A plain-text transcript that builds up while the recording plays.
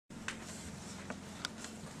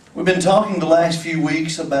We've been talking the last few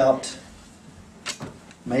weeks about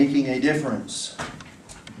making a difference.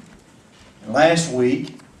 And last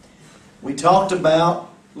week, we talked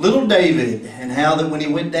about little David and how that when he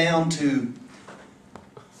went down to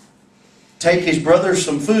take his brother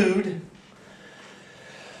some food,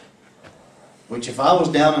 which if I was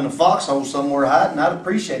down in a foxhole somewhere hiding, I'd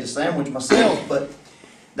appreciate a sandwich myself, but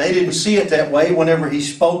they didn't see it that way. Whenever he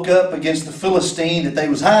spoke up against the Philistine that they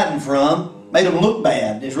was hiding from, made them look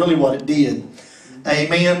bad, is really what it did.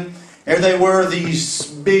 Amen. There they were,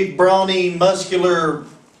 these big, brawny, muscular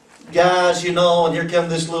guys, you know, and here come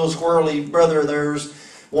this little squirrely brother of theirs,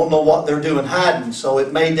 won't know what they're doing hiding. So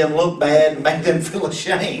it made them look bad and made them feel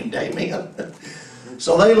ashamed. Amen.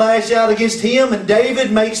 So they lash out against him, and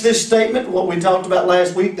David makes this statement, what we talked about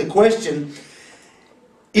last week, the question,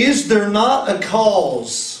 is there not a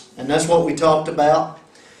cause? And that's what we talked about.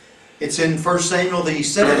 It's in 1 Samuel, the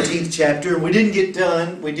 17th chapter. We didn't get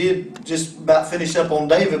done. We did just about finish up on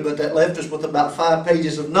David, but that left us with about 5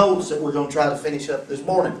 pages of notes that we're going to try to finish up this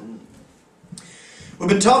morning. We've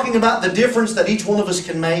been talking about the difference that each one of us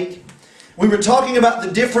can make. We were talking about the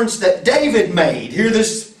difference that David made. Here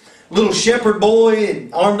this little shepherd boy,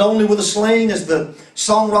 armed only with a sling, as the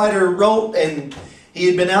songwriter wrote, and he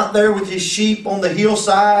had been out there with his sheep on the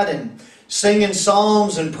hillside and singing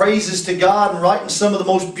psalms and praises to God and writing some of the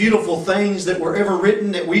most beautiful things that were ever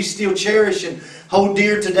written that we still cherish and hold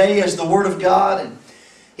dear today as the Word of God. And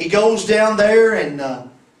he goes down there and,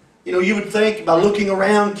 you would think by looking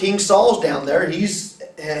around, King Saul's down there. He's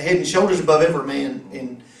head and shoulders above every man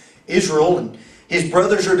in Israel. And his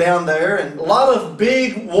brothers are down there. And a lot of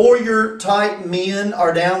big warrior type men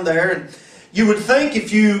are down there. And you would think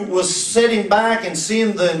if you was sitting back and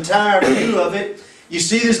seeing the entire view of it, you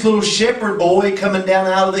see this little shepherd boy coming down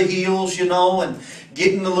out of the hills, you know, and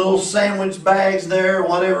getting the little sandwich bags there,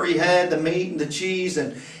 whatever he had, the meat and the cheese,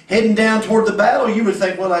 and heading down toward the battle. You would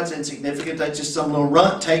think, well, that's insignificant. That's just some little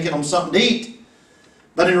runt taking them something to eat.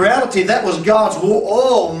 But in reality, that was God's war.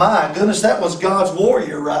 Oh my goodness, that was God's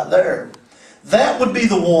warrior right there. That would be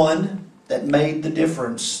the one that made the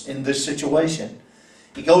difference in this situation.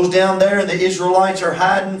 He goes down there and the Israelites are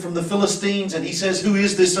hiding from the Philistines, and he says, who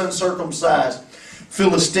is this uncircumcised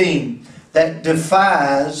Philistine that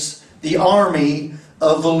defies the army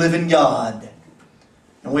of the living God?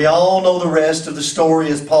 And we all know the rest of the story,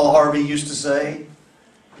 as Paul Harvey used to say.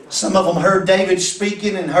 Some of them heard David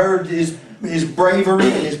speaking and heard his bravery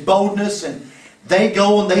and his boldness, and they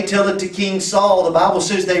go and they tell it to King Saul. The Bible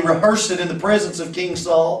says they rehearse it in the presence of King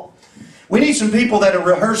Saul. We need some people that have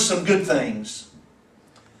rehearsed some good things.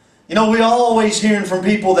 You know, we're always hearing from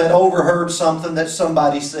people that overheard something that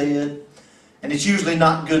somebody said, and it's usually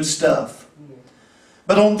not good stuff.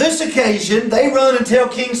 But on this occasion, they run and tell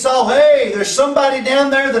King Saul, hey, there's somebody down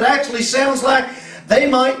there that actually sounds like they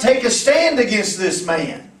might take a stand against this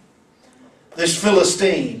man, this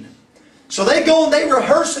Philistine. So they go and they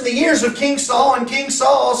rehearse in the ears of King Saul, and King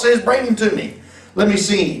Saul says, bring him to me. Let me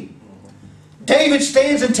see him. David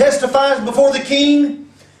stands and testifies before the king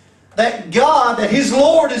that God, that his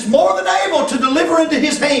Lord is more than able to deliver into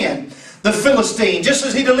his hand the Philistine, just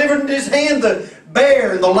as he delivered into his hand the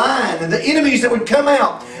bear and the lion and the enemies that would come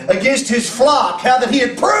out against his flock. How that he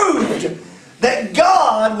had proved that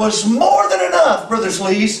God was more than enough, Brother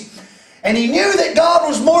Sleece. And he knew that God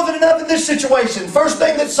was more than enough in this situation. First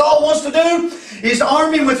thing that Saul wants to do is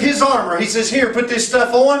arm him with his armor. He says, here, put this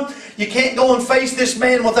stuff on. You can't go and face this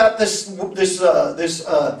man without this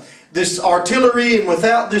artillery and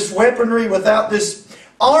without this weaponry, without this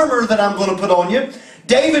armor that I'm going to put on you.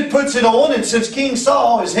 David puts it on, and since King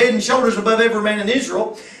Saul is head and shoulders above every man in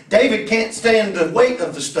Israel, David can't stand the weight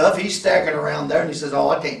of the stuff. He's stacking around there, and he says, oh,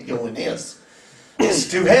 I can't go in this.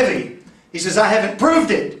 It's too heavy. He says, I haven't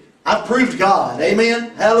proved it. I've proved God. Amen?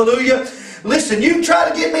 Hallelujah. Listen, you can try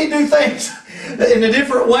to get me to do things in a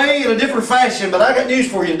different way, in a different fashion, but I got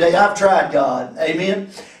news for you today. I've tried God. Amen?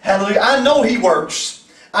 Hallelujah. I know He works.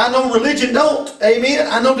 I know religion don't. Amen.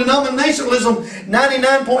 I know denominationalism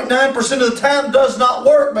 99.9% of the time does not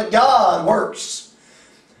work, but God works.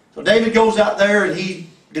 So David goes out there and he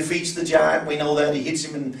defeats the giant. We know that. He hits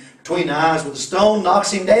him in between the eyes with a stone,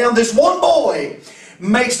 knocks him down. This one boy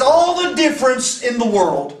makes all the difference in the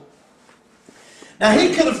world. Now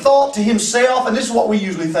he could have thought to himself, and this is what we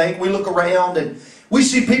usually think. We look around and we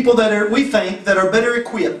see people that we think that are better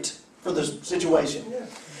equipped for the situation.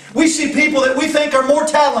 We see people that we think are more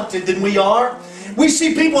talented than we are. We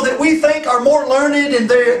see people that we think are more learned and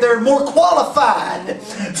they're more qualified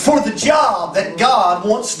for the job that God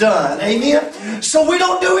wants done. Amen? So we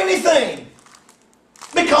don't do anything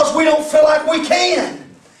because we don't feel like we can.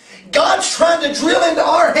 God's trying to drill into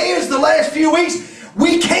our heads the last few weeks.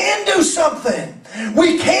 We can do something.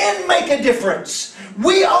 We can make a difference.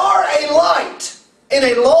 We are a light in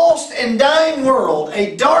a lost and dying world,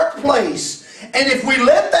 a dark place. And if we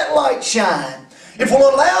let that light shine, if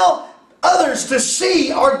we'll allow others to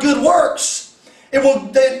see our good works,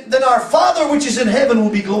 then our Father which is in heaven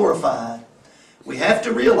will be glorified. We have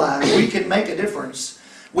to realize we can make a difference.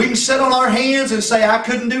 We can sit on our hands and say, I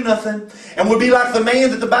couldn't do nothing. And we'll be like the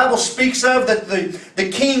man that the Bible speaks of, that the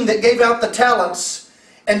king that gave out the talents,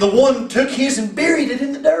 and the one took his and buried it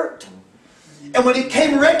in the dirt. And when it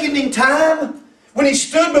came reckoning time, when he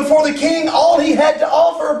stood before the king, all he had to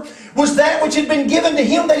offer was that which had been given to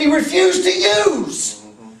him that he refused to use.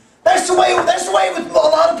 That's the way with a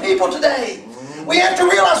lot of people today. We have to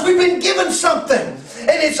realize we've been given something, and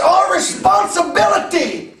it's our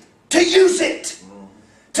responsibility to use it.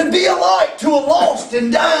 To be a light to a lost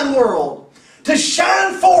and dying world. To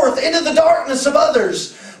shine forth into the darkness of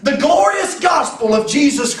others the glorious gospel of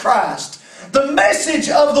Jesus Christ. The message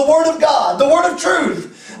of the Word of God, the Word of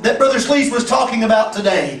truth that Brother Sleece was talking about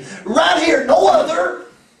today. Right here, no other.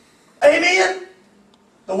 Amen?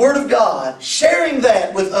 The Word of God. Sharing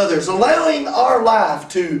that with others. Allowing our life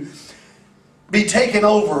to be taken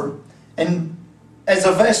over and as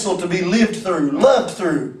a vessel to be lived through, loved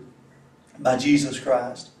through by Jesus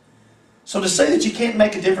Christ. So to say that you can't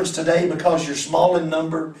make a difference today because you're small in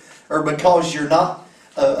number or because you're not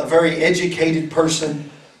a very educated person,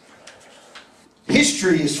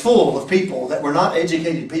 history is full of people that were not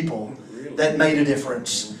educated people that made a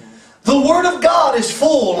difference. The Word of God is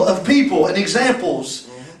full of people and examples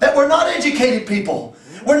that were not educated people.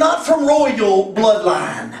 Were not from royal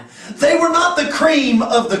bloodline. They were not the cream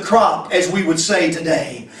of the crop, as we would say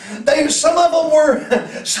today. Some of them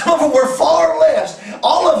were far less.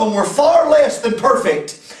 All of them were far less than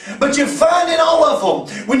perfect. But you find in all of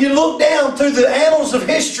them, when you look down through the annals of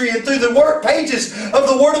history and through the work pages of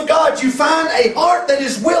the Word of God, you find a heart that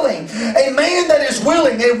is willing, a man that is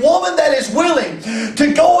willing, a woman that is willing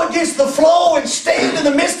to go against the flow and stand in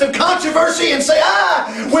the midst of controversy and say,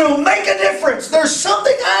 I will make a difference. There's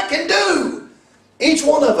something I can do. Each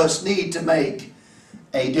one of us need to make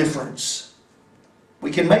a difference.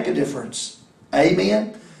 We can make a difference.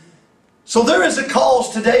 Amen. So there is a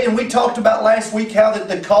cause today, and we talked about last week how that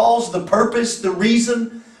the cause, the purpose, the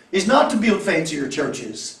reason is not to build fancier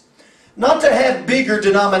churches. Not to have bigger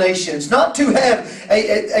denominations. Not to have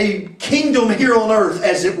a kingdom here on earth,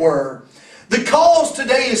 as it were. The cause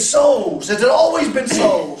today is souls. It has always been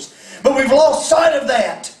souls. But we've lost sight of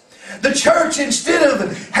that. The church, instead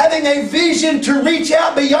of having a vision to reach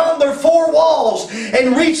out beyond their four walls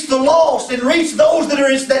and reach the lost and reach those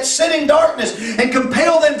that sit in darkness and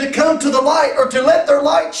compel them to come to the light or to let their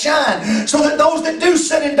light shine so that those that do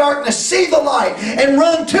sit in darkness see the light and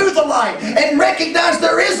run to the light and recognize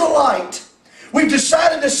there is a light. We've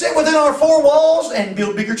decided to sit within our four walls and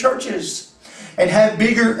build bigger churches and have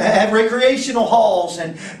recreational halls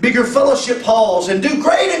and bigger fellowship halls and do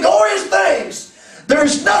great and glorious things.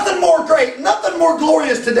 There's nothing more great, nothing more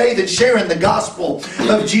glorious today than sharing the gospel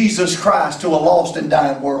of Jesus Christ to a lost and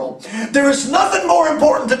dying world. There is nothing more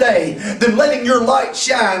important today than letting your light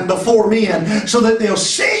shine before men so that they'll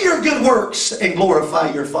see your good works and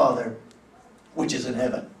glorify your Father which is in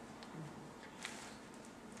heaven.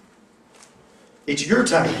 It's your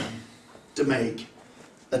time to make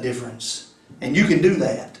a difference. And you can do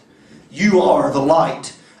that. You are the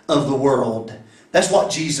light of the world. That's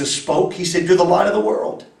what Jesus spoke. He said, you're the light of the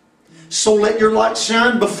world. So let your light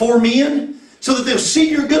shine before men so that they'll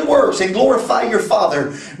see your good works and glorify your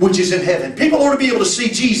Father which is in heaven. People ought to be able to see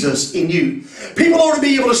Jesus in you. People ought to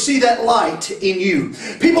be able to see that light in you.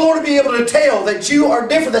 People ought to be able to tell that you are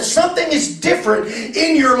different, that something is different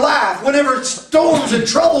in your life whenever storms and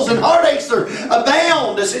troubles and heartaches are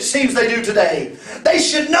abound, as it seems they do today. They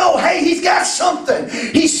should know, hey, he's got something.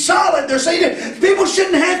 He's solid. They're saying, people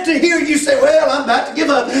shouldn't have to hear you say, well, I'm about to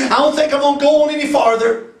give up. I don't think I'm going to go on any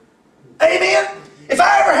farther. Amen? If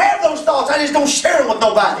I ever have those thoughts, I just don't share them with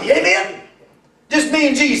nobody. Amen? Just me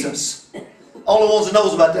and Jesus. Only ones that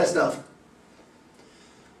knows about that stuff.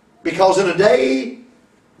 Because in a day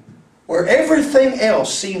where everything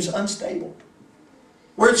else seems unstable,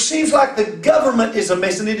 where it seems like the government is a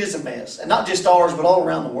mess, and it is a mess, and not just ours, but all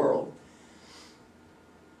around the world,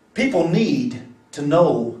 people need to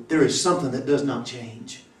know there is something that does not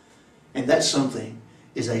change. And that something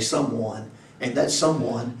is a someone. And that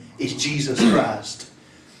someone is Jesus Christ.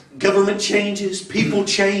 Government changes, people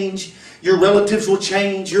change, your relatives will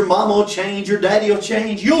change, your mama will change, your daddy will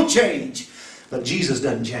change, you'll change. But Jesus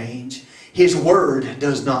doesn't change. His Word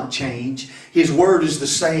does not change. His Word is the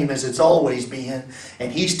same as it's always been.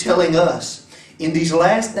 And He's telling us, in these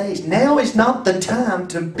last days, now is not the time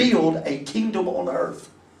to build a kingdom on earth.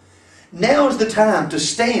 Now is the time to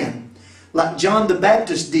stand like John the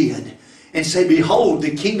Baptist did and say, behold,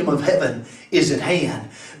 the kingdom of heaven is at hand.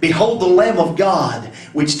 Behold the Lamb of God,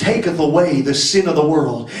 which taketh away the sin of the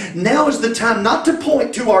world. Now is the time not to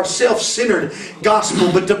point to our self-centered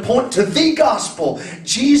gospel, but to point to the gospel,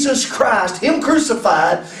 Jesus Christ, Him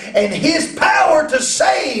crucified, and His power to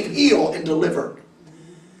save, heal, and deliver.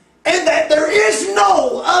 And that there is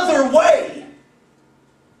no other way.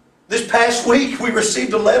 This past week we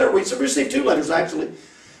received a letter. We received 2 letters actually.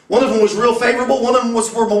 One of them was real favorable. One of them was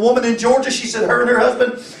from a woman in Georgia. She said her and her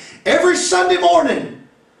husband every Sunday morning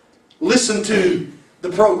listen to the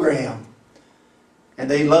program.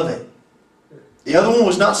 And they love it. The other one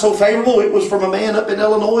was not so favorable. It was from a man up in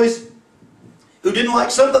Illinois who didn't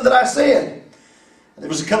like something that I said. It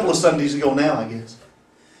was a couple of Sundays ago now, I guess.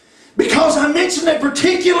 Because I mentioned a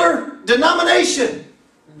particular denomination.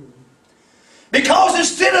 Because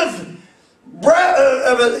instead of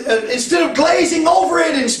glazing over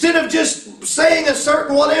it, instead of just saying a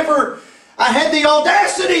certain whatever, I had the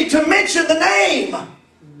audacity to mention the name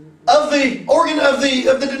of the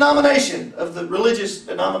denomination, of the religious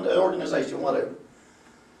organization, whatever.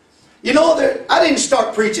 You know, I didn't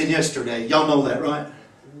start preaching yesterday. Y'all know that, right?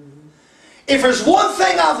 If there's one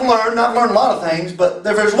thing I've learned a lot of things, but if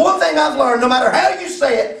there's one thing I've learned, no matter how you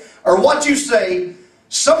say it or what you say,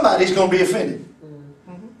 somebody's going to be offended.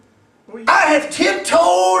 I have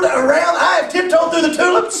tiptoed around, I have tiptoed through the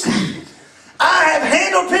tulips. I have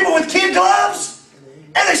handled people with kid gloves,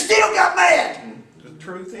 and they still got mad. The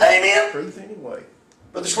truth. Amen? Truth anyway.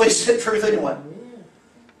 Brother Sweet said truth anyway.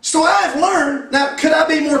 So I have learned, now could I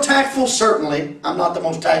be more tactful? Certainly. I'm not the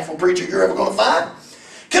most tactful preacher you're ever going to find.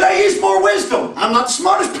 Could I use more wisdom? I'm not the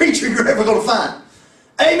smartest preacher you're ever going to find.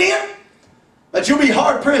 Amen? But you'll be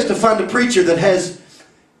hard-pressed to find a preacher that has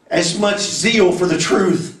as much zeal for the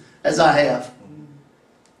truth as I have.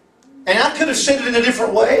 And I could have said it in a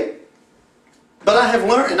different way, but I have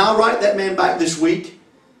learned, and I'll write that man back this week,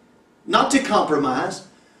 not to compromise,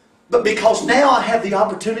 but because now I have the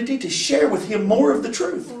opportunity to share with him more of the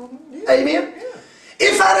truth. Amen?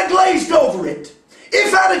 If I'd have glazed over it,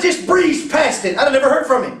 if I'd have just breezed past it, I'd have never heard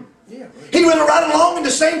from him. He went right along in the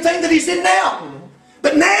same thing that he's in now.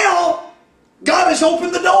 But now, God has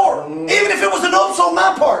opened the door. Even if it was an oops on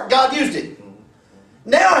my part, God used it.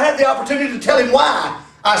 Now I have the opportunity to tell him why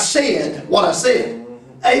I said what I said.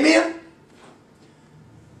 Amen?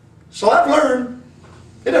 So I've learned,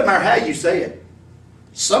 it doesn't matter how you say it.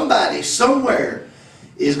 Somebody somewhere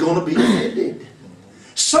is going to be offended.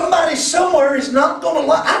 Somebody somewhere is not going to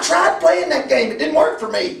like. I tried playing that game. It didn't work for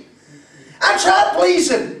me. I tried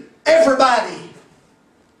pleasing everybody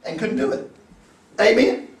and couldn't do it.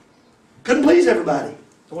 Amen? Couldn't please everybody.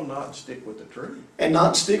 Well, not stick with the truth. And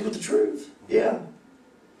not stick with the truth. Yeah.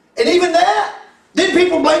 And even that, then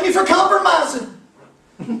people blame you for compromising.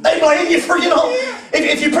 They blame you for,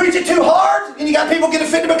 if you preach it too hard, and you got people get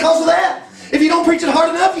offended because of that. If you don't preach it hard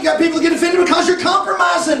enough, you got people get offended because you're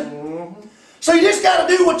compromising. So you just got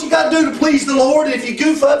to do what you got to do to please the Lord. And if you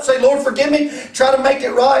goof up, say, Lord, forgive me. Try to make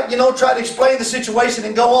it right. Try to explain the situation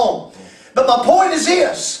and go on. But my point is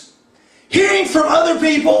this. Hearing from other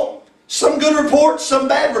people, some good reports, some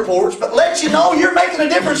bad reports, but let you know you're making a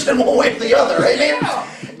difference in one way or the other. Amen?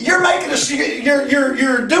 You're making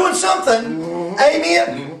you're doing something.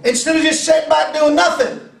 Amen? Instead of just sitting back doing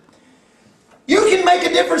nothing. You can make a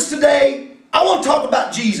difference today. I want to talk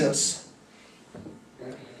about Jesus.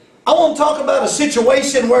 I want to talk about a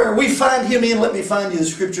situation where we find Him in, let me find you the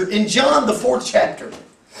scripture, in John the 4th chapter.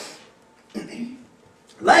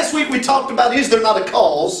 Last week we talked about, is there not a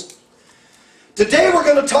cause? Today we're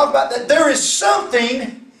going to talk about that there is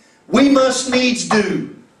something we must needs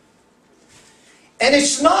do. And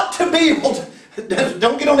it's not to build,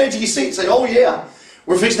 don't get on the edge of your seat and say, oh yeah,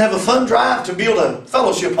 we're fixing to have a fun drive to build a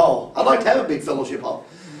fellowship hall. I'd like to have a big fellowship hall.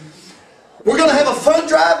 We're going to have a fun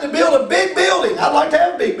drive to build a big building. I'd like to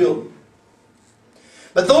have a big building.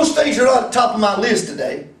 But those things are not at the top of my list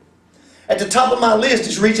today. At the top of my list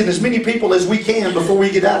is reaching as many people as we can before we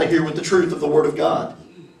get out of here with the truth of the Word of God.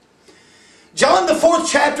 John the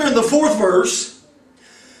 4th chapter and the 4th verse,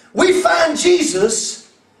 we find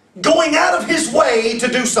Jesus going out of His way to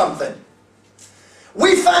do something.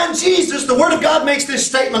 We find Jesus, the Word of God makes this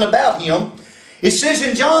statement about Him. It says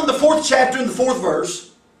in John the 4th chapter and the 4th verse,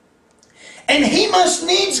 and He must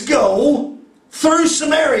needs go through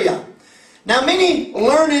Samaria. Now many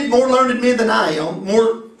more learned men than I am,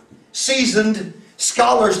 more seasoned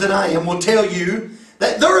scholars than I am, will tell you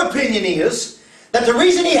that their opinion is that the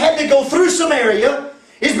reason He had to go through Samaria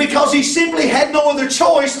is because he simply had no other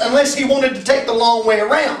choice unless he wanted to take the long way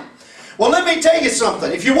around. Well, let me tell you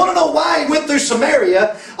something. If you want to know why he went through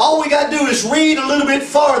Samaria, all we got to do is read a little bit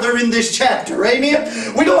farther in this chapter.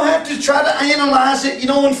 Amen? We don't have to try to analyze it,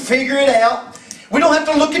 and figure it out. We don't have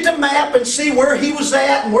to look at the map and see where he was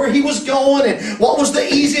at and where he was going and what was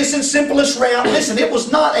the easiest and simplest route. Listen, it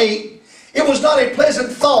was not a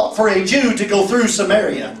pleasant thought for a Jew to go through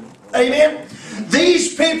Samaria. Amen?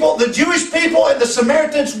 These people, the Jewish people and the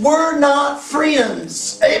Samaritans, were not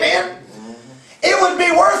friends. Amen? It would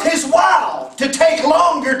be worth his while to take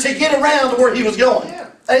longer to get around to where he was going.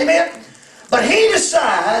 Amen? But he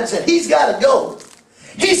decides that he's got to go.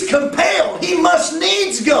 He's compelled. He must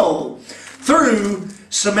needs go through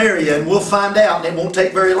Samaria. And we'll find out, and it won't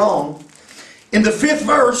take very long. In the 5th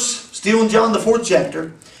verse, still in John the 4th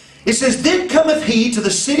chapter, it says, Then cometh he to the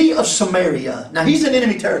city of Samaria. Now he's in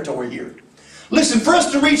enemy territory here. Listen, for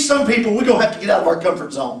us to reach some people, we're going to have to get out of our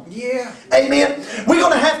comfort zone. Yeah. Amen. We're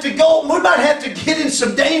going to have to go, we might have to get in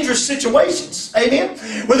some dangerous situations. Amen.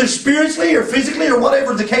 Whether spiritually or physically or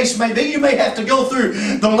whatever the case may be, you may have to go through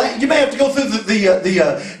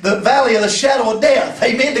the valley of the shadow of death.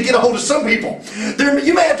 Amen. To get a hold of some people.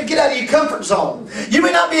 You may have to get out of your comfort zone. You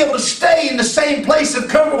may not be able to stay in the same place of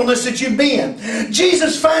comfortableness that you've been.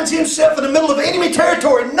 Jesus finds himself in the middle of enemy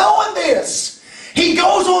territory, knowing this. He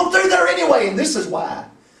goes on through there anyway, and this is why.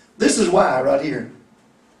 This is why right here.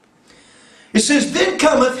 It says, Then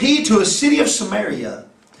cometh he to a city of Samaria,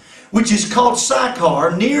 which is called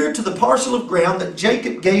Sychar, near to the parcel of ground that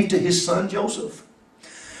Jacob gave to his son Joseph.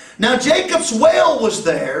 Now Jacob's well was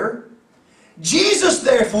there. Jesus,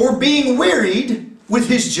 therefore, being wearied with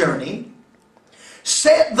his journey,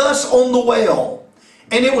 sat thus on the well,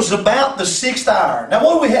 and it was about the 6th hour. Now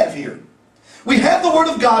what do we have here? We have the Word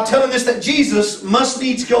of God telling us that Jesus must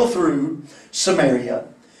needs go through Samaria.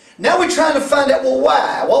 Now we're trying to find out, well,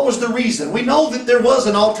 why? What was the reason? We know that there was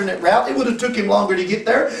an alternate route. It would have took him longer to get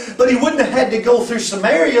there, but he wouldn't have had to go through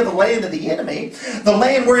Samaria, the land of the enemy, the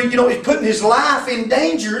land where, he's putting his life in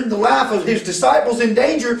danger, the life of his disciples in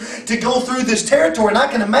danger to go through this territory. And I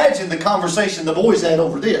can imagine the conversation the boys had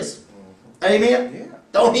over this. Amen? Yeah.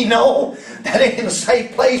 Don't he know that ain't a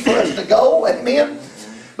safe place for us to go? Amen?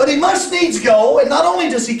 But he must needs go, and not only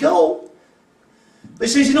does he go, but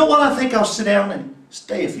he says, you know what, I think I'll sit down and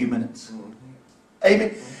stay a few minutes.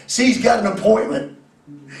 Amen. See, he's got an appointment.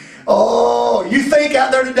 Oh, you think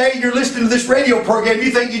out there today you're listening to this radio program, you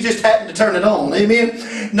think you just happened to turn it on.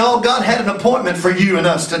 Amen. No, God had an appointment for you and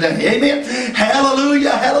us today. Amen.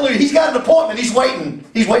 Hallelujah, hallelujah. He's got an appointment. He's waiting.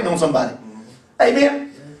 He's waiting on somebody.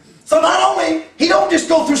 Amen. So not only, he don't just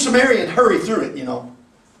go through Samaria and hurry through it,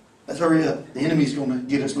 Let's hurry up. The enemy's going to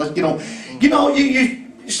get us. Let's get on.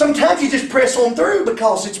 Sometimes you just press on through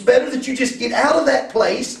because it's better that you just get out of that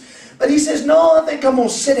place. But he says, no, I think I'm going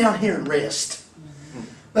to sit down here and rest.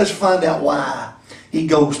 Let's find out why he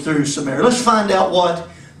goes through Samaria. Let's find out what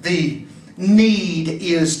the need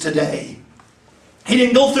is today. He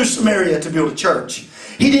didn't go through Samaria to build a church.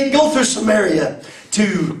 He didn't go through Samaria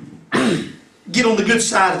to get on the good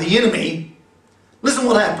side of the enemy. Listen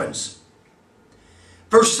what happens.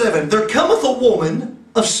 Verse 7, There cometh a woman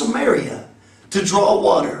of Samaria to draw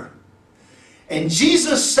water. And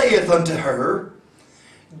Jesus saith unto her,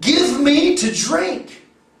 Give me to drink.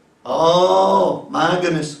 Oh, my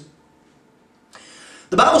goodness.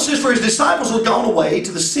 The Bible says, For his disciples were gone away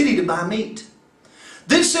to the city to buy meat.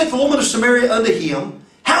 Then saith the woman of Samaria unto him,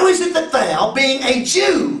 How is it that thou, being a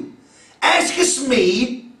Jew, askest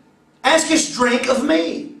drink of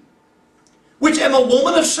me, which am a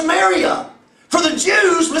woman of Samaria? For the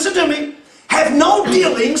Jews, listen to me, have no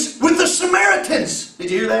dealings with the Samaritans. Did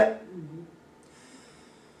you hear that?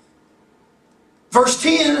 Verse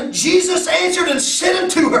 10, Jesus answered and said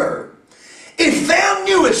unto her, If thou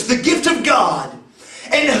knewest the gift of God,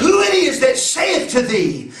 and who it is that saith to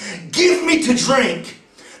thee, Give me to drink,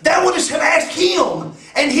 thou wouldst have asked him,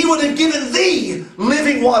 and he would have given thee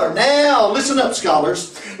living water. Now, listen up,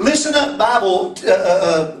 scholars. Listen up, Bible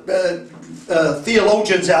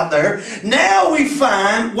theologians out there. Now we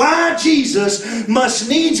find why Jesus must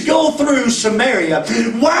needs go through Samaria.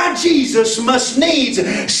 Why Jesus must needs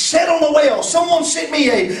sit on the well. Someone sent me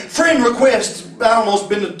a friend request, almost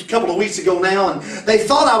been a couple of weeks ago now, and they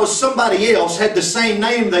thought I was somebody else, had the same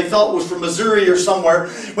name they thought was from Missouri or somewhere.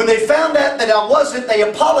 When they found out that I wasn't, they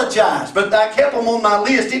apologized, but I kept them on my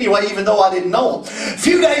list anyway, even though I didn't know them. A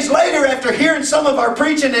few days later, after hearing some of our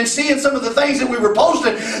preaching and seeing some of the things that we were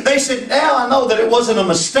posting, they said, now I know that it wasn't a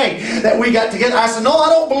mistake that we got together. I said, no, I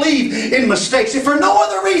don't believe in mistakes. If for no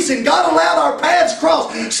other reason, God allowed our paths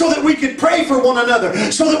cross so that we could pray for one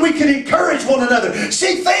another, so that we could encourage one another.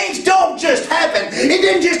 See, things don't just happen happen. It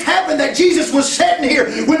didn't just happen that Jesus was sitting here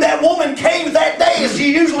when that woman came that day, as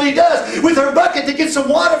she usually does, with her bucket to get some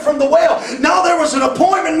water from the well. No, there was an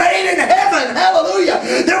appointment made in heaven.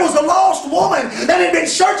 Hallelujah. There was a lost woman that had been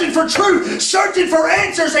searching for truth, searching for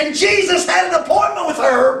answers, and Jesus had an appointment with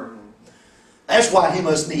her. That's why He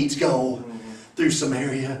must needs go through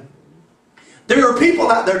Samaria. There are people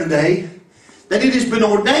out there today that it has been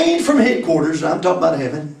ordained from headquarters, and I'm talking about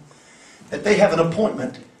heaven, that they have an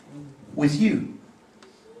appointment with you.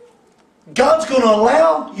 God's going to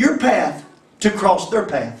allow your path to cross their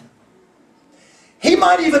path. He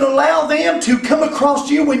might even allow them to come across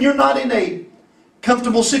you when you're not in a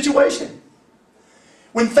comfortable situation.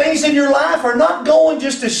 When things in your life are not going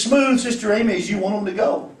just as smooth, Sister Amy, as you want them to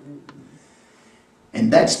go.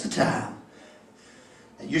 And that's the time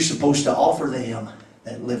that you're supposed to offer them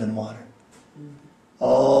that living water.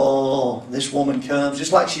 Oh, this woman comes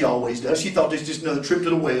just like she always does. She thought this was just another trip to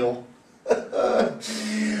the well.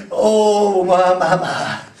 Oh,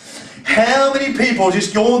 my. How many people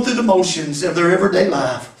just going through the motions of their everyday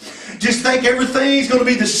life just think everything's going to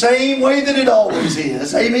be the same way that it always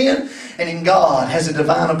is. Amen? And God has a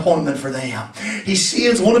divine appointment for them. He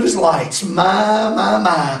sends one of His lights,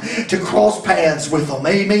 to cross paths with them.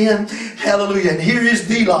 Amen? Hallelujah. And here is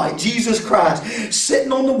the light, Jesus Christ,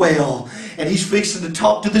 sitting on the well. And He's fixing to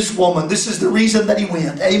talk to this woman. This is the reason that He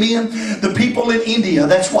went. Amen? The people in India,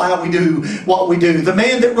 that's why we do what we do. The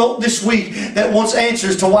man that wrote this week that wants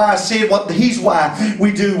answers to why I said he's why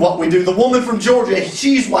we do what we do. The woman from Georgia,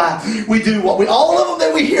 she's why we do what we do. All of them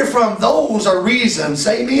that we hear from, those are reasons.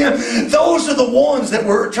 Amen? Those are the ones that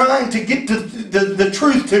we're trying to get to the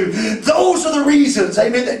truth to. Those are the reasons,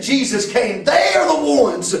 amen, that Jesus came. They are the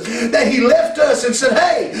ones that He left us and said,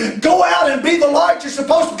 hey, go out and be the light you're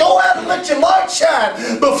supposed to. Go out and let your light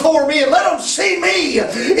shine before me and let them see me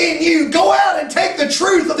in you. Go out and take the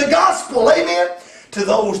truth of the gospel, amen, to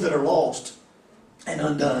those that are lost and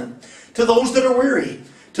undone, to those that are weary.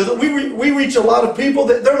 We reach a lot of people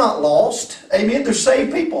that they're not lost, amen, they're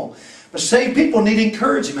saved people. But saved people need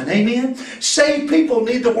encouragement. Amen? Saved people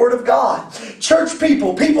need the Word of God. Church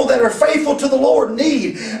people, people that are faithful to the Lord,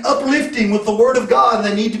 need uplifting with the Word of God, and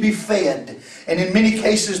they need to be fed. And in many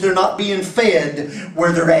cases, they're not being fed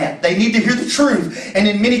where they're at. They need to hear the truth. And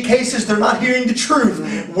in many cases, they're not hearing the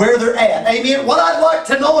truth where they're at. Amen? What I'd like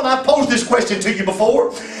to know, and I've posed this question to you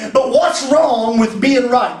before, but what's wrong with being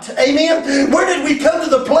right? Amen? Where did we come to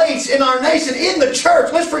the place in our nation, in the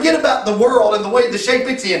church? Let's forget about the world and the shape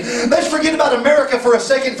it's in. Let's forget about America for a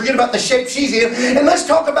second, forget about the shape she's in, and let's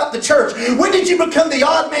talk about the church. When did you become the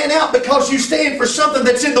odd man out because you stand for something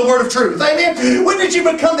that's in the Word of truth? Amen? When did you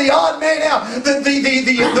become the odd man out?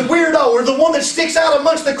 The weirdo or the one that sticks out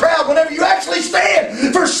amongst the crowd whenever you actually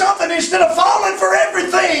stand for something instead of falling for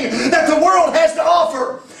everything that the world has to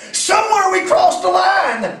offer. Somewhere we crossed the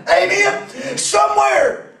line. Amen?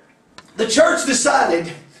 Somewhere the church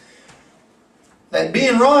decided that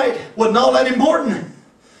being right wasn't all that important.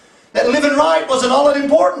 That living right wasn't all that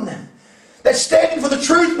important. That standing for the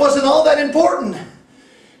truth wasn't all that important.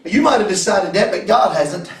 You might have decided that, but God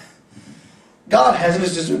hasn't. God hasn't.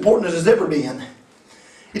 It's as important as it's ever been.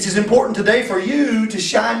 It's as important today for you to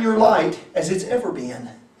shine your light as it's ever been.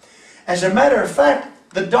 As a matter of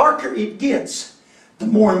fact, the darker it gets, the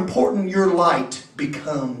more important your light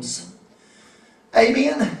becomes.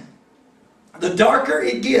 Amen? The darker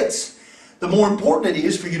it gets, the more important it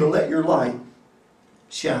is for you to let your light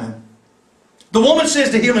shine. The woman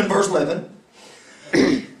says to him in verse 11,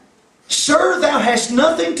 Sir, thou hast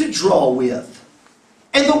nothing to draw with,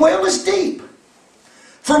 and the well is deep.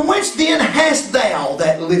 From whence then hast thou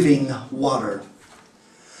that living water?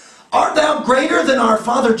 Art thou greater than our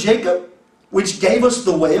father Jacob, which gave us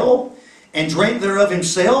the well, and drank thereof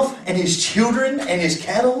himself, and his children, and his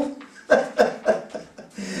cattle?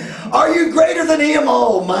 Are you greater than him?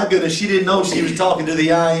 Oh my goodness, she didn't know she was talking to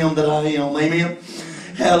the I am that I am. Amen?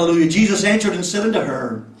 Hallelujah. Jesus answered and said unto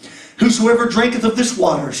her, Whosoever drinketh of this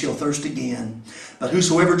water shall thirst again. But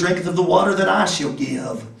whosoever drinketh of the water that I shall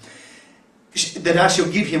give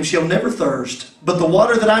him shall never thirst. But the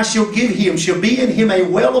water that I shall give him shall be in him a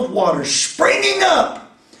well of water springing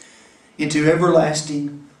up into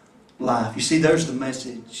everlasting life. You see, there's the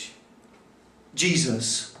message.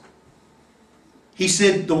 Jesus, He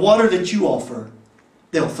said, the water that you offer,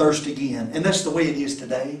 they'll thirst again. And that's the way it is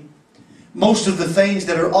today. Most of the things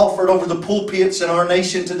that are offered over the pulpits in our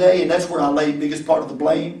nation today, and that's where I lay the biggest part of the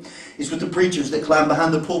blame, It's with the preachers that climb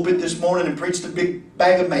behind the pulpit this morning and preach the big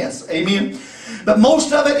bag of mess. Amen. But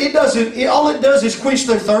most of it, all it does is quench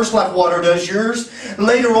their thirst like water does yours.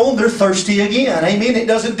 Later on, they're thirsty again. Amen. It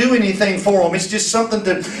doesn't do anything for them. It's just something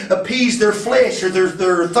to appease their flesh or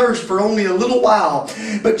their thirst for only a little while.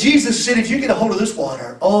 But Jesus said, if you get a hold of this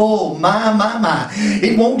water, oh my.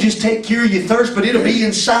 It won't just take care of your thirst, but it'll be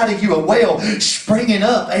inside of you a well springing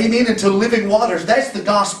up. Amen. Into living waters. That's the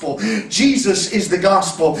gospel. Jesus is the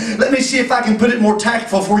gospel. Let me see if I can put it more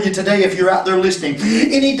tactful for you today if you're out there listening.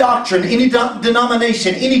 Any doctrine, any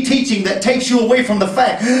denomination, any teaching that takes you away from the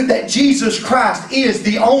fact that Jesus Christ is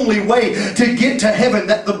the only way to get to heaven,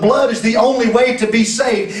 that the blood is the only way to be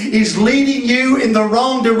saved, is leading you in the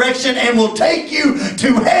wrong direction and will take you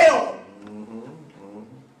to hell.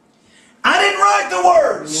 I didn't write the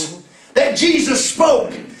words that Jesus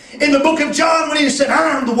spoke in the book of John when he said,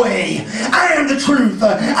 I am the way, I am the truth,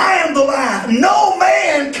 I am the life. No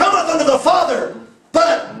man cometh unto the Father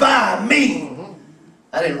but by me.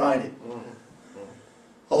 I didn't write it.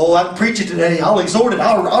 Oh, I can preach it today. I'll exhort it.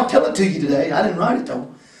 I'll tell it to you today. I didn't write it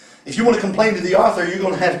though. If you want to complain to the author, you're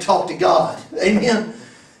going to have to talk to God. Amen.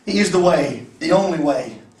 He is the way, the only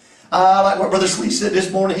way. I like what Brother Sweet said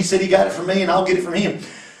this morning. He said he got it from me and I'll get it from him.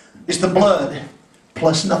 It's the blood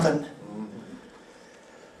plus nothing.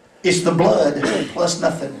 It's the blood plus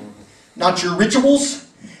nothing. Not your rituals,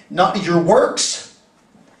 not your works,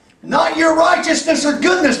 not your righteousness or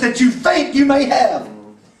goodness that you think you may have.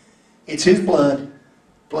 It's His blood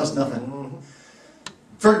plus nothing.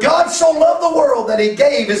 For God so loved the world that He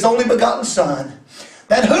gave His only begotten Son,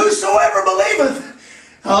 that whosoever believeth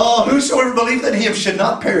in Him should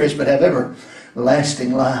not perish but have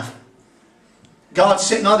everlasting life. God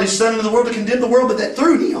sent not His Son into the world to condemn the world, but that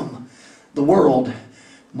through Him the world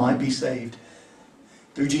might be saved.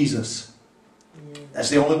 Through Jesus. That's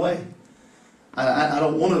the only way. I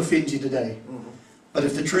don't want to offend you today. But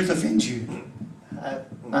if the truth offends you,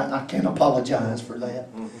 I can't apologize for that.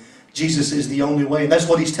 Jesus is the only way. And that's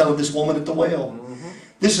what He's telling this woman at the well.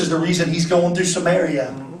 This is the reason He's going through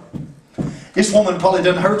Samaria. This woman probably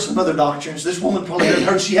doesn't hurt some other doctrines. This woman probably doesn't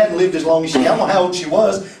hurt. She hadn't lived as long as she. I don't know how old she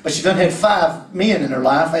was, but she done had 5 men in her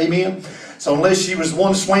life. Amen. So unless she was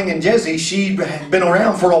one swinging Jesse, she'd been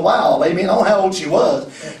around for a while. Amen. I don't know how old she was.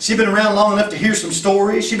 She'd been around long enough to hear some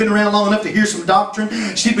stories. She'd been around long enough to hear some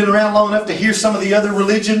doctrine. She'd been around long enough to hear some of the other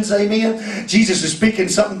religions. Amen. Jesus is speaking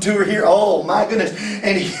something to her here. Oh my goodness.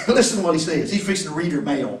 And listen to what He says. He's fixing to read her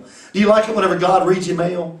mail. Do you like it whenever God reads your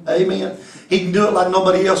mail? Amen. He can do it like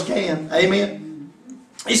nobody else can. Amen.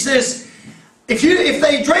 He says, if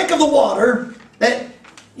they drink of the water that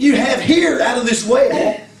you have here out of this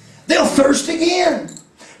well, they'll thirst again.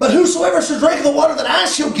 But whosoever shall drink of the water that I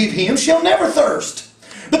shall give him shall never thirst.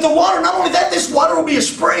 But the water, not only that, this water will be a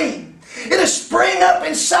spring. It'll spring up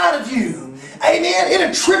inside of you. Amen.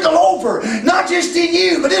 It'll trickle over, not just in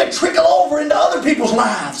you, but it'll trickle over into other people's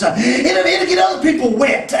lives. It'll get other people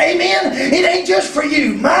wet. Amen. It ain't just for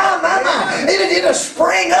you. My. It'll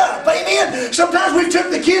spring up. Amen. Sometimes we've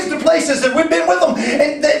took the kids to places that we've been with them,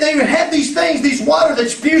 and they have these things, these water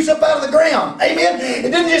that spews up out of the ground. Amen.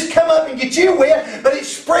 It doesn't just come up and get you wet, but it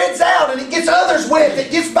spreads out and it gets others wet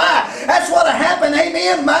that gets by. That's what'll happen.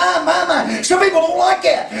 Amen. My. Some people don't like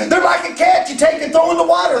that. They're like a cat you take and throw in the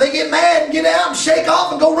water. They get mad and get out and shake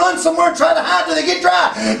off and go run somewhere and try to hide till they get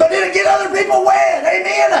dry. But it'll get other people wet.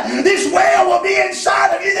 Amen. This well will be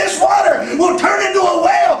inside of you. This water will turn into a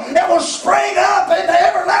well that will spring up into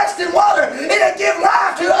everlasting water. It'll give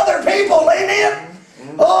life to other people. Amen.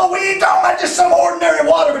 Oh, we ain't talking about just some ordinary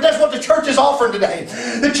water, but that's what the church is offering today.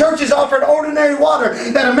 The church is offering ordinary water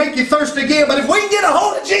that'll make you thirst again. But if we can get a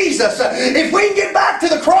hold of Jesus, if we can get back to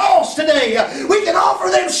the cross today, we can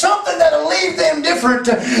offer them something that'll leave them different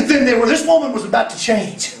than they were. This woman was about to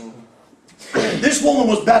change. This woman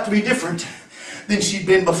was about to be different than she'd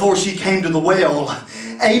been before she came to the well.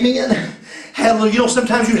 Amen. Hallelujah. You know,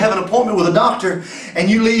 sometimes you have an appointment with a doctor and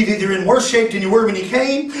you leave either in worse shape than you were when you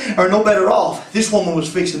came or no better off. This woman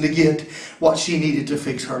was fixing to get what she needed to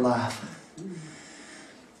fix her life.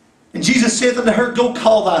 And Jesus saith unto her, go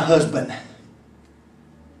call thy husband.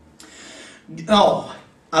 Oh,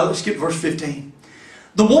 let's skip verse 15.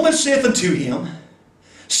 The woman saith unto him,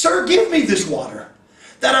 Sir, give me this water,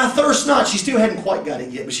 that I thirst not. She still hadn't quite got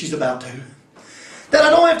it yet, but she's about to. That I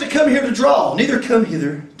don't have to come here to draw, neither come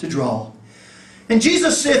hither to draw. And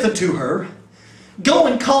Jesus saith unto her, Go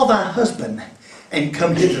and call thy husband, and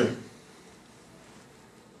come hither.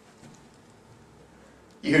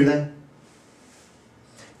 You hear that?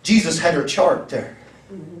 Jesus had her chart there.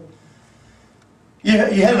 You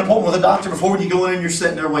had an appointment with a doctor before, when you go in and you're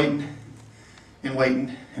sitting there waiting and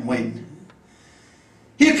waiting and waiting.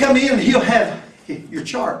 He'll come in and he'll have your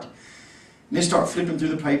chart. And then start flipping through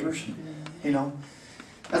the papers. You know.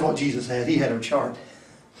 That's what Jesus had. He had her chart.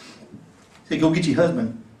 He said, go get your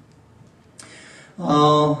husband.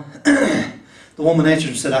 The woman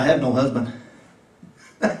answered and said, I have no husband.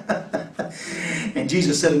 And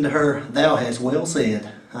Jesus said unto her, thou hast well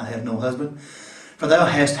said, I have no husband. For thou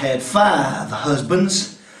hast had 5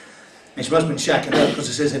 husbands. And she must have been shaken up, because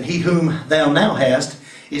it says, and he whom thou now hast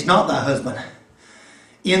is not thy husband.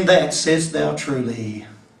 In that saidst thou truly.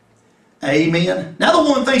 Amen. Now the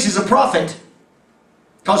woman thinks he's a prophet,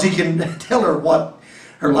 because he can tell her what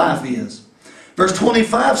her life is. Verse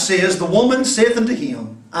 25 says, the woman saith unto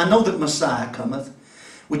him, I know that Messiah cometh,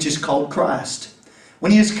 which is called Christ.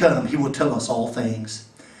 When he is come, he will tell us all things.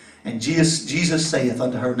 And Jesus saith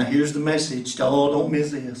unto her, now here's the message. Oh, don't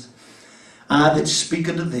miss this. I that speak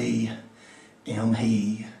unto thee am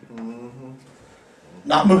he.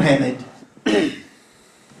 Not Muhammad.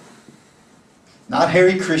 Not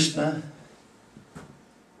Hare Krishna.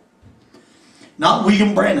 Not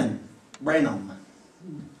William Branham.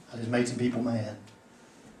 I just made some people mad.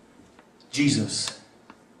 Jesus.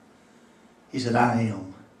 He said, I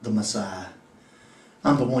am the Messiah.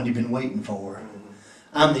 I'm the one you've been waiting for.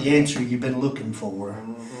 I'm the answer you've been looking for.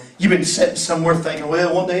 You've been sitting somewhere thinking,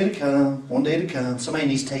 well, one day it'll come. One day it'll come. Somebody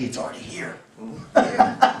needs to tell you it's already here.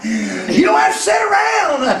 You don't have to sit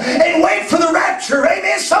around and wait for the rapture.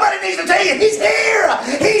 Amen. Somebody needs to tell you, he's here.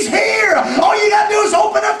 He's here. All you got to do is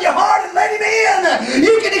open up your heart and let him in.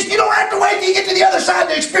 You don't have to wait till you get to the other side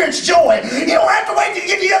to experience joy. You don't have to wait till you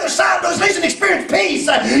get to the other side to at least experience peace.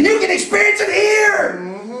 You can experience it here.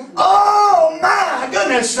 Oh my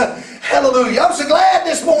goodness. Hallelujah. I'm so glad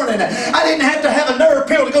this morning I didn't have to have a nerve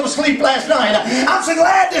pill to go to sleep last night. I'm so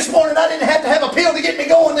glad this morning I didn't have to have a pill to get me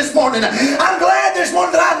going this morning. I'm glad this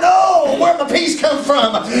morning that I know where my peace comes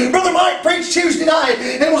from. Brother Mike preached Tuesday night,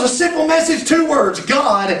 and it was a simple message, 2 words.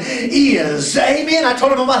 God is. Amen. I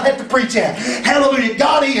told him I might have to preach that. Hallelujah.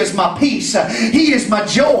 God is my peace. He is my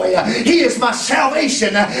joy. He is my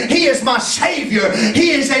salvation. He is my Savior.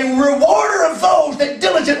 He is a rewarder of those that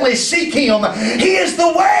diligently seek Him. He is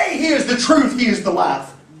the way. He is the truth. He is the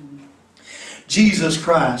life. Jesus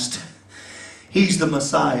Christ. He's the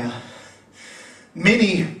Messiah.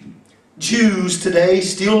 Many Jews today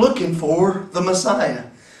still looking for the Messiah.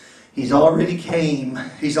 He's already came.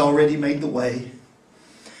 He's already made the way.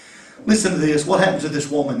 Listen to this. What happens to this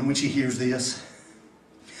woman when she hears this?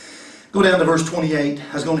 Go down to verse 28.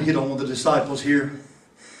 I was going to hit on one of the disciples here.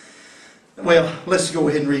 Well, let's go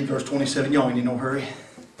ahead and read verse 27. Y'all ain't in no hurry.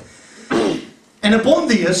 And upon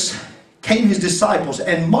this came his disciples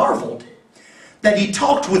and marveled that he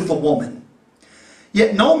talked with the woman.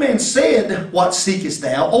 Yet no man said, what seekest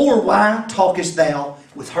thou? Or why talkest thou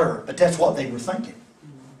with her? But that's what they were thinking.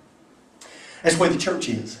 That's the way the church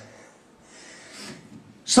is.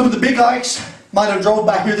 Some of the big likes might have drove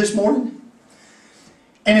by here this morning.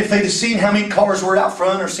 And if they'd have seen how many cars were out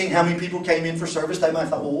front or seen how many people came in for service, they might have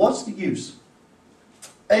thought, well, what's the use?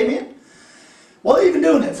 Amen? What are you even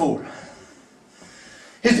doing that for?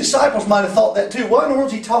 His disciples might have thought that too. Why in the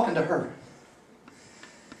world is he talking to her?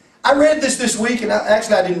 I read this week, and I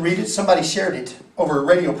didn't read it. Somebody shared it over a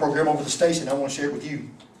radio program over the station. I want to share it with you.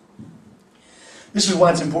 This is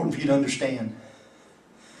why it's important for you to understand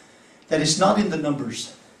that it's not in the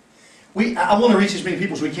numbers. I want to reach as many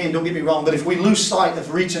people as we can, don't get me wrong, but if we lose sight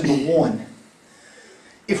of reaching the one,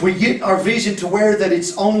 if we get our vision to where that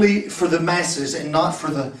it's only for the masses and not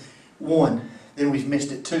for the one, then we've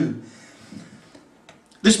missed it too.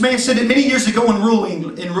 This man said that many years ago in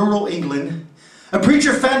rural England, a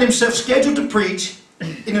preacher found himself scheduled to preach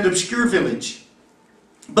in an obscure village.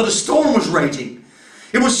 But a storm was raging.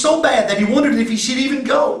 It was so bad that he wondered if he should even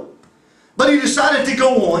go. But he decided to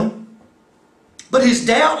go on. But his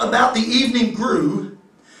doubt about the evening grew.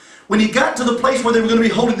 When he got to the place where they were going to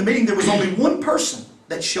be holding the meeting, there was only one person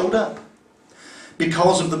that showed up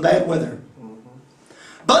because of the bad weather.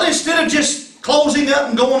 But instead of just closing up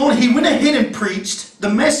and going on, he went ahead and preached the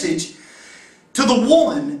message to the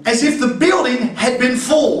woman as if the building had been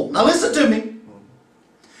full. Now listen to me.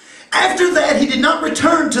 After that, he did not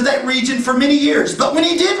return to that region for many years. But when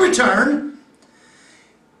he did return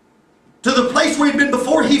to the place where he'd been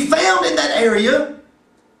before, he found in that area,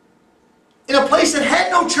 in a place that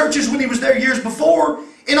had no churches when he was there years before,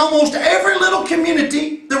 in almost every little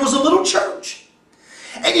community, there was a little church.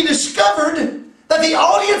 And he discovered that the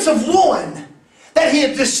audience of one that he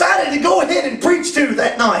had decided to go ahead and preach to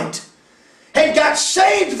that night had got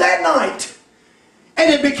saved that night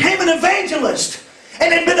and had became an evangelist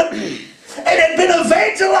and had been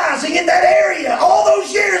evangelizing in that area all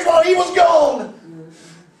those years while he was gone.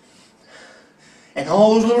 And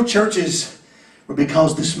all those little churches were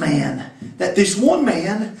because this one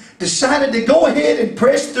man decided to go ahead and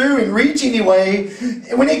press through and reach anyway.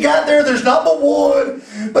 And when he got there, there's not but one,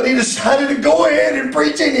 but he decided to go ahead and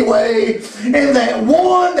preach anyway. And that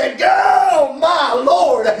one that, oh my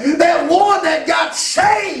Lord, that one that got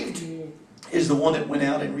saved is the one that went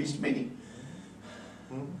out and reached many.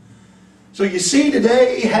 So you see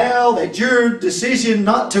today how that your decision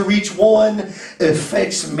not to reach one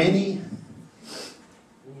affects many.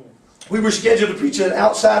 We were scheduled to preach an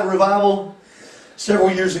outside revival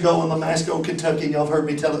several years ago in Lamasco, Kentucky. Y'all have heard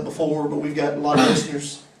me tell it before, but we've got a lot of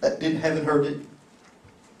listeners that haven't heard it.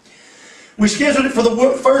 We scheduled it for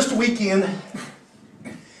the first weekend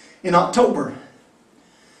in October.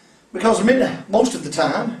 Because most of the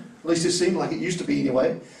time, at least it seemed like it used to be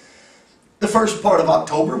anyway, the first part of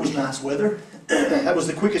October was nice weather. That was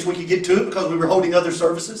the quickest we could get to it because we were holding other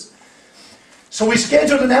services. So we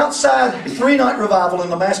scheduled an outside 3-night revival in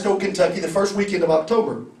Lamasco, Kentucky, the first weekend of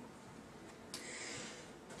October.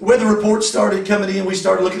 The weather reports started coming in. We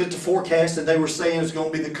started looking at the forecast, and they were saying it was going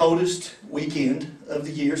to be the coldest weekend of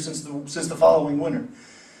the year since the following winter.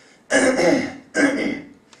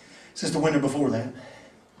 Since the winter before that.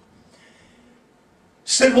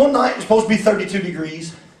 Said one night it was supposed to be 32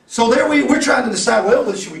 degrees. So there we're trying to decide,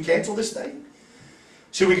 well, should we cancel this thing?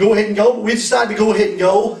 Should we go ahead and go? We decided to go ahead and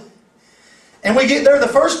go. And we get there, the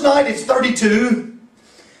first night it's 32.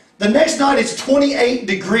 The next night it's 28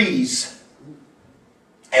 degrees.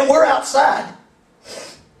 And we're outside.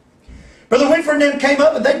 Brother Winford and them came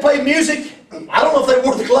up and they played music. I don't know if they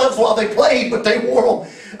wore the gloves while they played, but they wore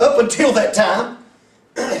them up until that time.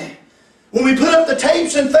 When we put up the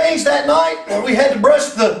tapes and things that night, we had to brush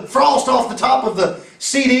the frost off the top of the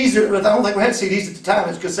CDs. I don't think we had CDs at the time, it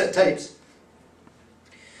was cassette tapes.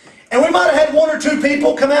 And we might have had 1 or 2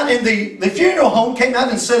 people come out, and the funeral home came out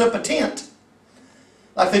and set up a tent,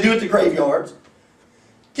 like they do at the graveyards.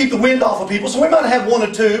 Keep the wind off of people. So we might have had 1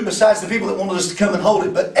 or 2 besides the people that wanted us to come and hold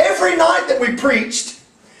it. But every night that we preached,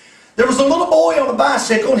 there was a little boy on a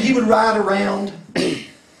bicycle, and he would ride around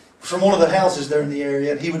from one of the houses there in the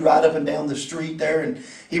area, and he would ride up and down the street there, and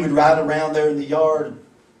he would ride around there in the yard.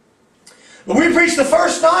 When we preached the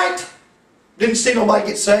first night, didn't see nobody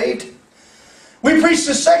get saved. We preached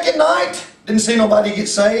the second night, didn't see nobody get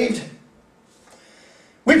saved.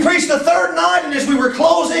 We preached the third night, and as we were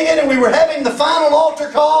closing it and we were having the final altar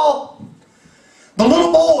call, the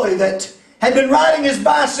little boy that had been riding his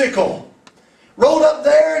bicycle rode up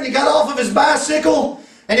there, and he got off of his bicycle,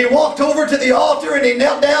 and he walked over to the altar, and he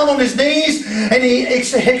knelt down on his knees, and he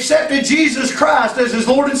accepted Jesus Christ as his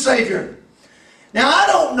Lord and Savior. Now I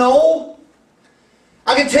don't know.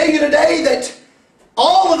 I can tell you today that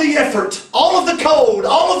all of the effort, all of the code,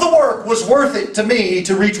 all of the work was worth it to me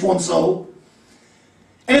to reach one soul.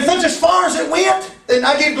 And if that's as far as it went, then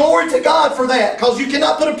I give glory to God for that, because you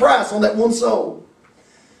cannot put a price on that one soul.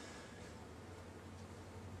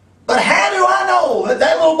 But how do I know that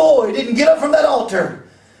that little boy didn't get up from that altar,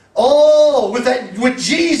 with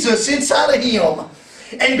Jesus inside of him,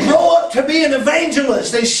 and grow up to be an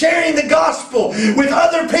evangelist and sharing the gospel with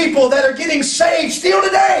other people that are getting saved still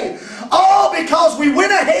today? All because we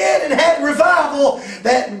went ahead and had revival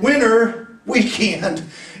that winter weekend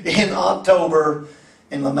in October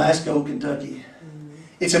in Lamasco, Kentucky.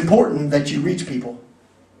 It's important that you reach people.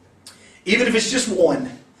 Even if it's just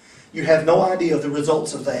one, you have no idea of the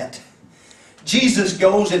results of that. Jesus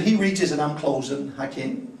goes and he reaches, and I'm closing. I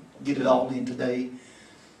can't get it all in today.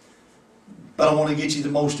 But I want to get you the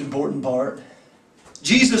most important part.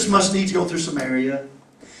 Jesus must needs go through Samaria.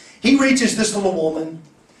 He reaches this little woman.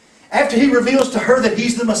 After he reveals to her that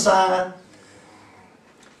he's the Messiah,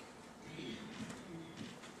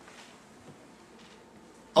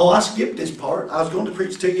 I skipped this part. I was going to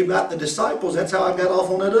preach to you about the disciples. That's how I got off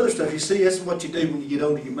on that other stuff. You see, that's what you do when you get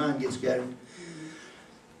older. Your mind gets scattered.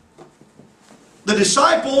 The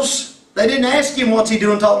disciples, they didn't ask him what's he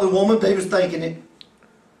doing talking to the woman. They was thinking it.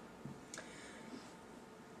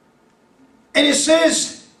 And it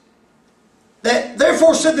says that,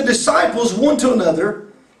 therefore said the disciples one to another,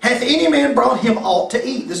 hath any man brought him aught to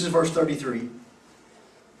eat? This is verse 33.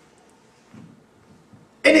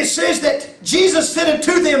 And it says that Jesus said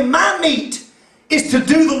unto them, my meat is to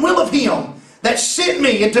do the will of him that sent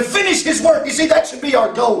me, and to finish his work. You see, that should be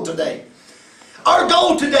our goal today. Our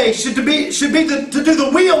goal today should be to do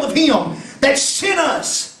the will of him that sent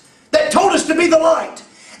us, that told us to be the light,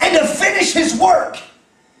 and to finish his work.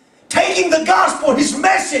 Taking the gospel, his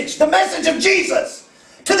message, the message of Jesus,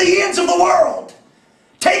 to the ends of the world.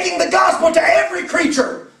 Taking the gospel to every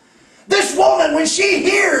creature. This woman, when she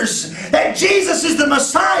hears that Jesus is the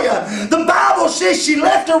Messiah, the Bible says she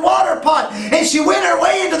left her water pot and she went her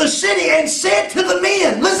way into the city and said to the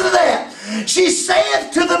men, listen to that, she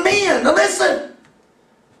saith to the men, now listen,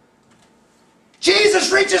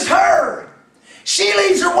 Jesus reaches her. She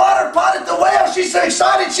leaves her water pot at the well. She's so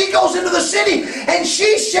excited. She goes into the city and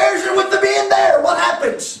she shares it with the men there. What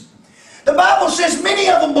happens? The Bible says many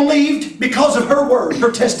of them believed because of her word,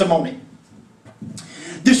 her testimony.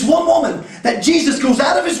 This one woman that Jesus goes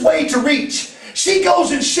out of his way to reach, she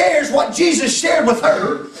goes and shares what Jesus shared with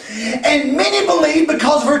her. And many believed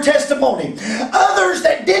because of her testimony. Others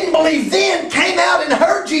that didn't believe then came out and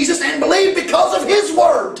heard Jesus and believed because of his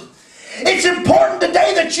word. It's important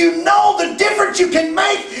today that you know the difference you can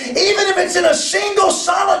make, even if it's in a single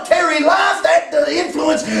solitary life. That the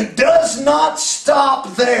influence does not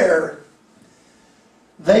stop there.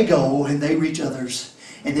 They go and they reach others.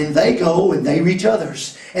 And then they go and they reach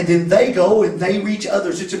others. And then they go and they reach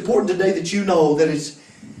others. It's important today that you know that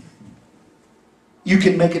you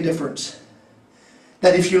can make a difference.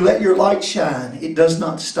 That if you let your light shine, it does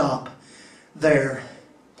not stop there.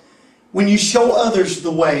 When you show others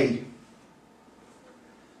the way,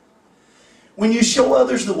 when you show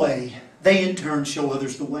others the way, they in turn show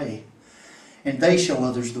others the way. And they show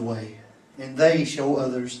others the way. And they show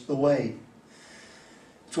others the way.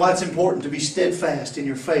 That's why it's important to be steadfast in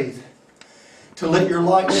your faith. To let your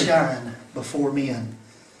light shine before men.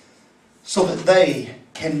 So that they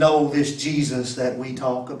can know this Jesus that we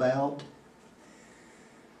talk about.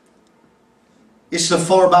 It's so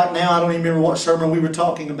far back now, I don't even remember what sermon we were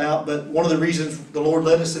talking about, but one of the reasons the Lord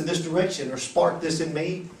led us in this direction, or sparked this in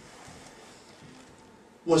me,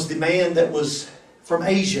 was the man that was from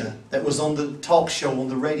Asia, that was on the talk show on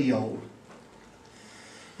the radio.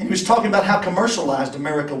 And he was talking about how commercialized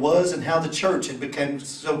America was and how the church had become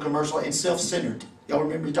so commercial and self-centered. Y'all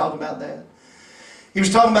remember me talking about that? He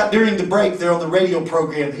was talking about during the break there on the radio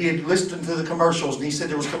program, he had listened to the commercials, and he said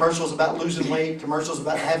there was commercials about losing weight, commercials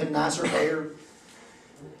about having nicer hair.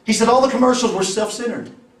 He said all the commercials were self-centered.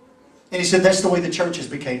 And he said that's the way the churches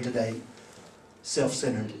became today.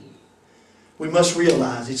 Self-centered. We must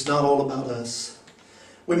realize it's not all about us.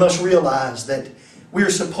 We must realize that we are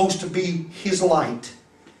supposed to be His light,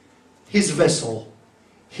 His vessel,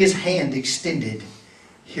 His hand extended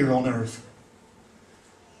here on earth.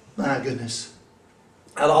 My goodness.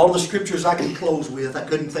 Out of all the scriptures I could close with, I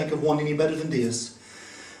couldn't think of one any better than this.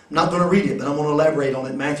 I'm not going to read it, but I'm going to elaborate on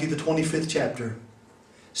it. Matthew the 25th chapter.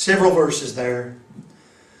 Several verses there.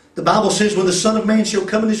 The Bible says, when the Son of Man shall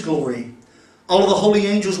come in His glory, all of the holy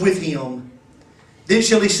angels with Him, then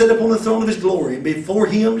shall He sit upon the throne of His glory, and before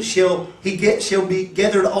Him shall be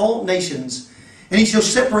gathered all nations, and He shall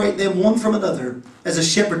separate them one from another, as a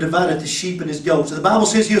shepherd divideth the sheep and his goats. And the Bible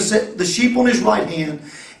says He'll set the sheep on His right hand,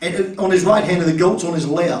 and the goats on His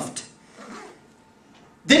left.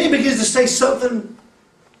 Then He begins to say something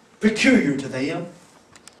peculiar to them.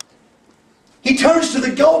 He turns to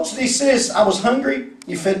the goats and He says, I was hungry,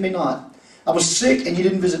 you fed me not. I was sick and you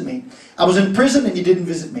didn't visit me. I was in prison and you didn't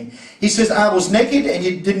visit me. He says, I was naked and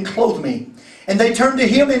you didn't clothe me. And they turned to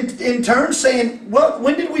Him in turn saying, well,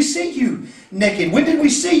 when did we see you naked? When did we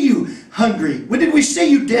see you hungry? When did we see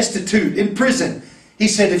you destitute, in prison? He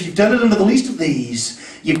said, if you've done it unto the least of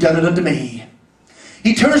these, you've done it unto me.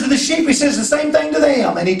 He turns to the sheep, He says the same thing to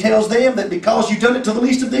them. And He tells them that because you've done it to the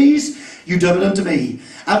least of these, you've done it unto me.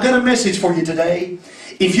 I've got a message for you today.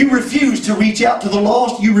 If you refuse to reach out to the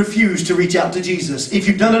lost, you refuse to reach out to Jesus. If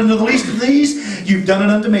you've done it unto the least of these, you've done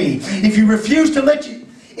it unto me. If you refuse to let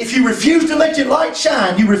your light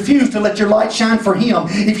shine, you refuse to let your light shine for Him.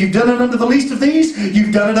 If you've done it unto the least of these,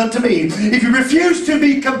 you've done it unto me. If you refuse to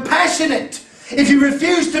be compassionate, if you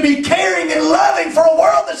refuse to be caring and loving for a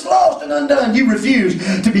world that's lost and undone, you refuse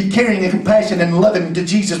to be caring and compassionate and loving to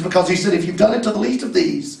Jesus, because He said, if you've done it to the least of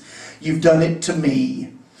these, you've done it to me.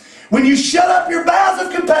 When you shut up your bowels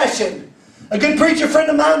of compassion. A good preacher friend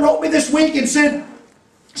of mine wrote me this week and said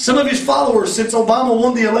some of his followers, since Obama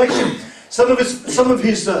won the election, some of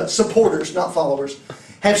his supporters, not followers,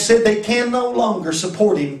 have said they can no longer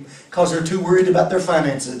support him because they're too worried about their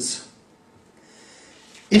finances.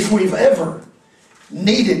 If we've ever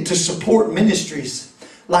needed to support ministries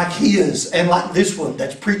like his and like this one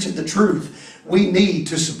that's preaching the truth, we need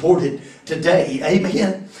to support it today.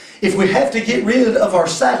 Amen. If we have to get rid of our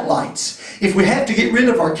satellites, if we have to get rid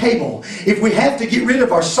of our cable, if we have to get rid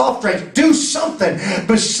of our soft drinks, do something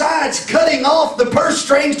besides cutting off the purse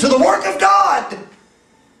strings to the work of God.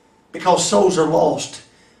 Because souls are lost,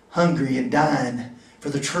 hungry and dying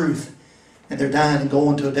for the truth. And they're dying and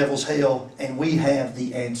going to a devil's hell. And we have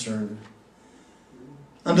the answer.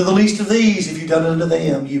 Unto the least of these, if you've done it unto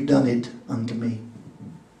them, you've done it unto me.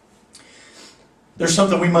 There's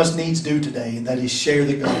something we must needs do today, and that is share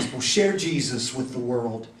the gospel. Share Jesus with the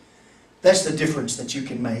world. That's the difference that you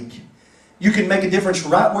can make. You can make a difference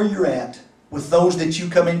right where you're at with those that you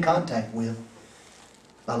come in contact with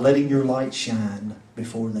by letting your light shine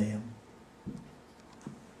before them.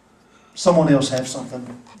 Someone else have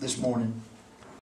something this morning.